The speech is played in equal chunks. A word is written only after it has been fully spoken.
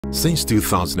Since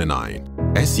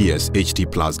 2009, SES HD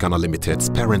Plus Ghana Limited's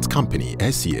parent company,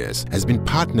 SES, has been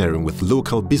partnering with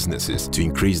local businesses to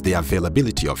increase the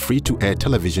availability of free-to-air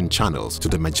television channels to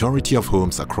the majority of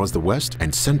homes across the West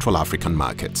and Central African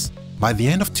markets. By the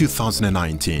end of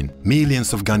 2019,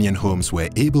 millions of Ghanaian homes were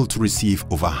able to receive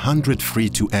over 100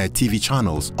 free-to-air TV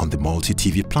channels on the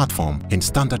multi-TV platform in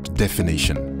standard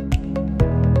definition.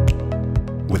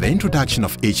 With the introduction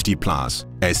of HD Plus,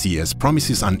 SES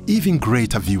promises an even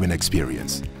greater viewing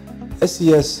experience.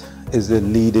 SES is the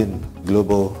leading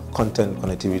global content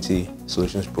connectivity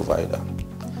solutions provider.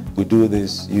 We do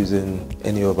this using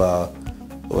any of our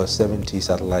over 70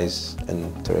 satellites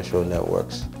and terrestrial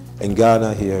networks. In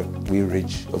Ghana here, we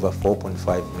reach over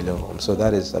 4.5 million homes. So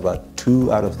that is about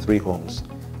 2 out of 3 homes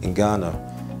in Ghana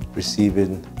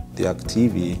receiving their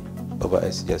TV over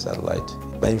SES satellite.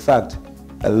 But in fact,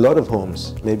 a lot of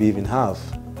homes, maybe even have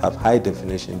high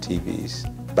definition TVs,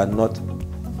 but not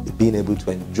being able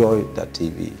to enjoy that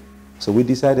TV. So we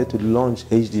decided to launch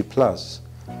HD Plus.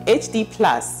 HD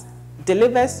Plus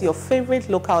delivers your favorite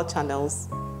local channels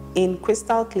in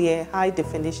crystal clear, high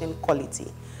definition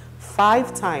quality,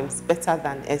 5 times better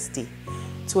than SD.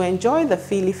 To enjoy the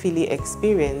feely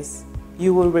experience,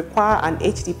 you will require an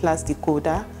HD Plus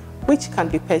decoder, which can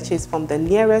be purchased from the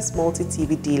nearest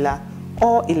multi-TV dealer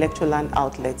or Electroland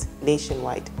outlet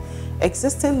nationwide.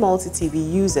 Existing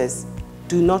multi-TV users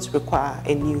do not require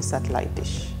a new satellite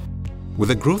dish. With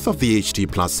the growth of the HD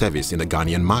Plus service in the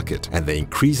Ghanaian market and the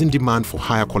increasing demand for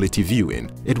higher quality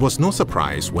viewing, it was no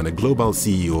surprise when the global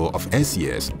CEO of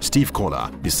SES, Steve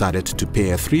Kohler, decided to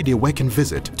pay a 3-day working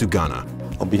visit to Ghana.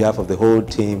 On behalf of the whole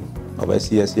team of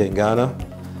SES here in Ghana,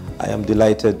 I am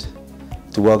delighted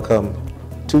to welcome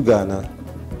to Ghana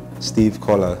Steve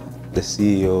Kohler, the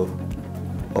CEO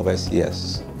of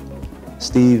SES.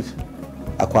 Steve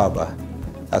Akwaba,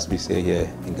 as we say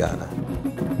here in Ghana.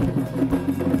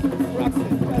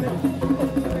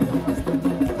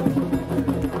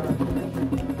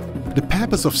 The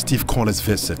purpose of Steve Kohler's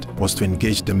visit was to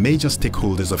engage the major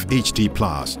stakeholders of HD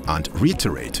Plus and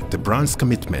reiterate the brand's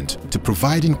commitment to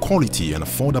providing quality and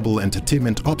affordable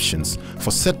entertainment options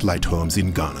for satellite homes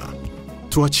in Ghana.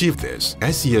 To achieve this,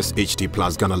 SES HD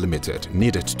Plus Ghana Limited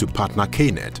needed to partner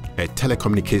KNET, a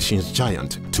telecommunications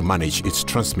giant, to manage its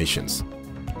transmissions.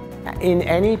 In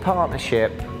any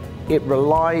partnership, it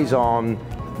relies on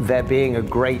there being a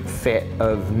great fit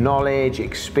of knowledge,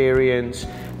 experience,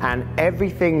 and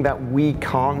everything that we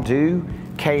can't do,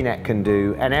 KNET can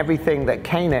do, and everything that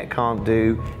KNET can't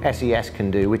do, SES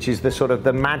can do, which is the sort of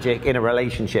the magic in a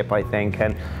relationship, I think.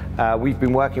 And we've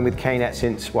been working with KNET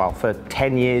since, well, for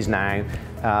 10 years now.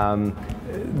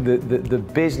 The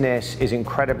business is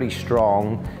incredibly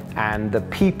strong, and the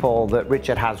people that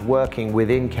Richard has working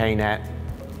within KNET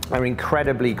are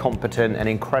incredibly competent and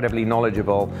incredibly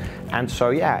knowledgeable. And so,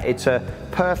 yeah, it's a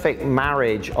perfect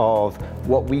marriage of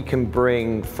what we can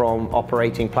bring from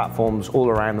operating platforms all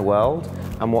around the world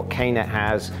and what KNET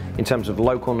has in terms of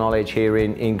local knowledge here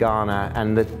in Ghana.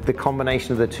 And the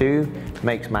combination of the two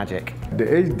makes magic. The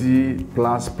HD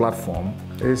Plus platform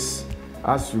is,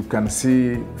 as you can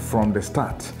see from the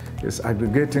start, is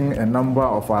aggregating a number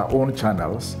of our own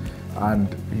channels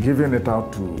and giving it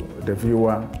out to the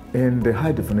viewer in the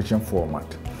high definition format.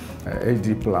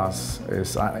 HD Plus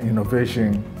is an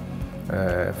innovation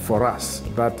for us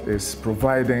that is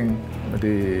providing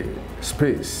the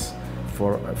space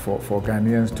for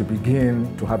Ghanaians to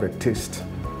begin to have a taste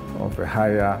of a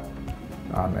higher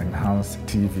and enhanced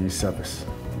TV service.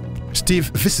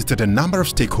 Steve visited a number of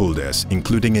stakeholders,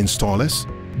 including installers,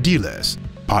 dealers,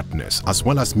 partners, as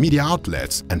well as media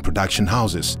outlets and production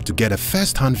houses, to get a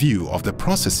first-hand view of the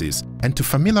processes and to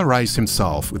familiarize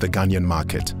himself with the Ghanaian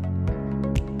market.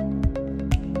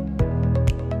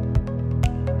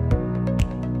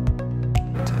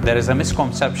 There is a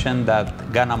misconception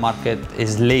that Ghana market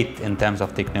is late in terms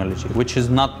of technology, which is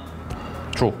not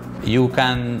true. You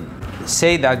can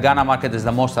say that Ghana market is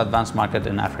the most advanced market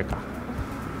in Africa.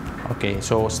 Okay,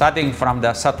 so starting from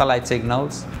the satellite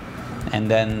signals and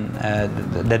then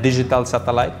the digital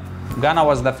satellite, Ghana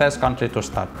was the first country to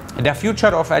start. The future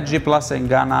of HD Plus in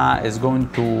Ghana is going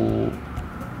to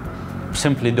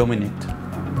simply dominate.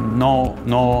 No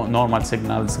normal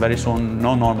signals. Very soon,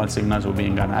 no normal signals will be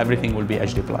in Ghana. Everything will be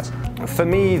HD Plus. For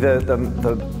me,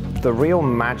 the real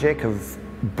magic of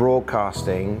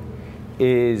broadcasting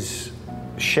is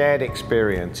shared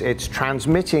experience. It's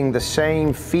transmitting the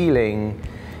same feeling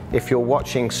if you're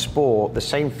watching sport, the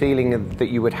same feeling that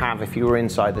you would have if you were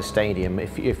inside the stadium.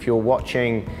 If you're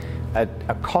watching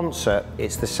a concert,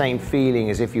 it's the same feeling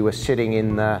as if you were sitting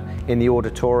in the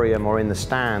auditorium or in the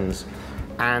stands.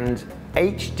 And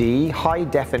HD, high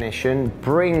definition,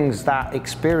 brings that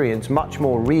experience much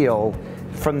more real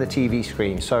from the TV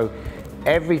screen. So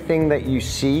everything that you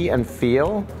see and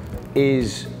feel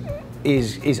is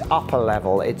upper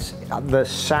level. It's the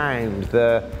sound,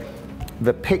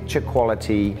 the picture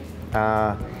quality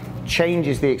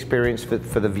changes the experience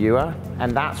for the viewer,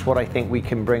 and that's what I think we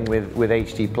can bring with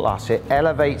HD Plus. It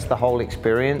elevates the whole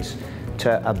experience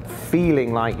to a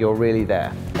feeling like you're really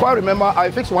there. I remember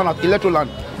I fixed one at Electroland,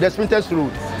 the Sprinters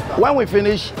Road. When we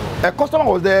finished, a customer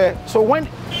was there, so when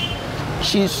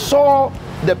she saw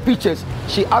the pictures,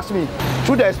 she asked me,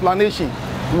 through the explanation,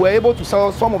 we were able to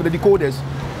sell some of the decoders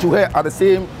to her at the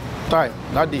same time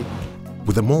that day.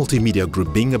 With the multimedia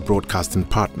group being a broadcasting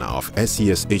partner of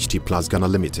SES HD Plus Ghana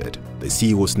Limited, the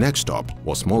CEO's next stop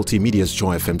was Multimedia's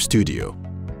Joy FM studio.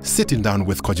 Sitting down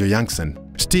with Kojo Yankson,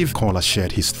 Steve Kohler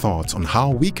shared his thoughts on how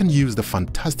we can use the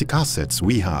fantastic assets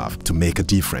we have to make a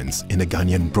difference in the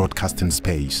Ghanaian broadcasting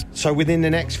space. So within the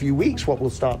next few weeks, what we'll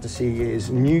start to see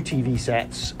is new TV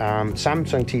sets,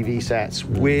 Samsung TV sets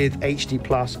with HD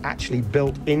Plus actually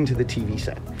built into the TV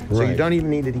set. So you don't even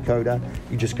need a decoder.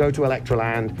 You just go to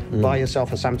Electroland, buy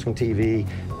yourself a Samsung TV,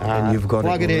 and you've got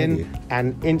plug it in,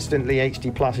 and instantly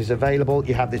HD Plus is available.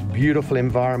 You have this beautiful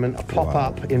environment, a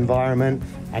pop-up environment,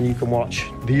 and you can watch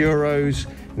the Euros,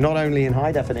 not only in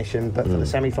high definition, but for the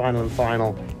semi-final and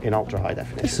final in ultra-high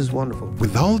definition. This is wonderful.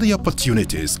 With all the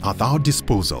opportunities at our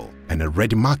disposal and a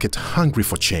ready market hungry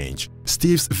for change,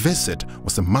 Steve's visit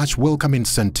was a much welcome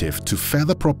incentive to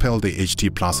further propel the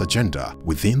HD Plus agenda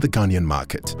within the Ghanaian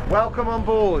market. Welcome on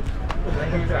board.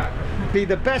 Be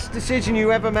the best decision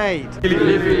you ever made.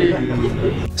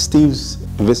 Steve's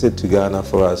visit to Ghana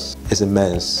for us is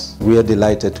immense. We are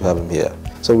delighted to have him here.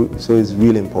 So it's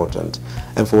really important.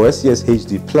 And for SES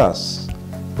HD Plus,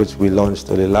 which we launched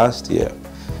early last year,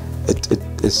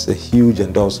 it's a huge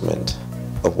endorsement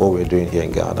of what we're doing here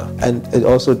in Ghana. And it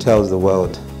also tells the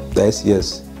world that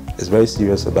SES is very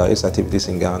serious about its activities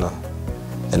in Ghana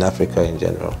and Africa in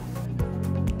general.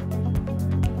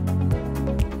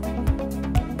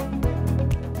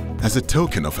 As a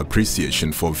token of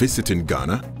appreciation for visiting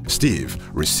Ghana, Steve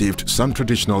received some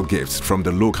traditional gifts from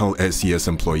the local SES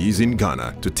employees in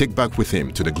Ghana to take back with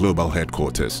him to the global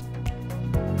headquarters.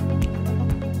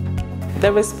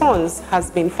 The response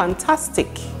has been fantastic.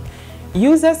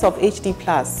 Users of HD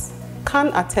Plus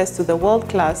can attest to the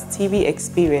world-class TV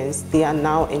experience they are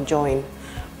now enjoying.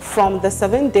 From the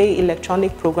 7-day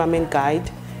electronic programming guide,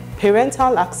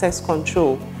 parental access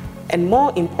control, and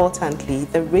more importantly,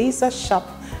 the razor-sharp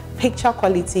picture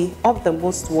quality of the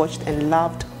most watched and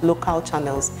loved local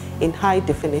channels in high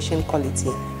definition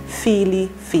quality. Feely.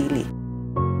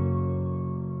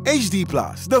 HD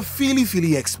Plus, the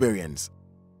Feely experience.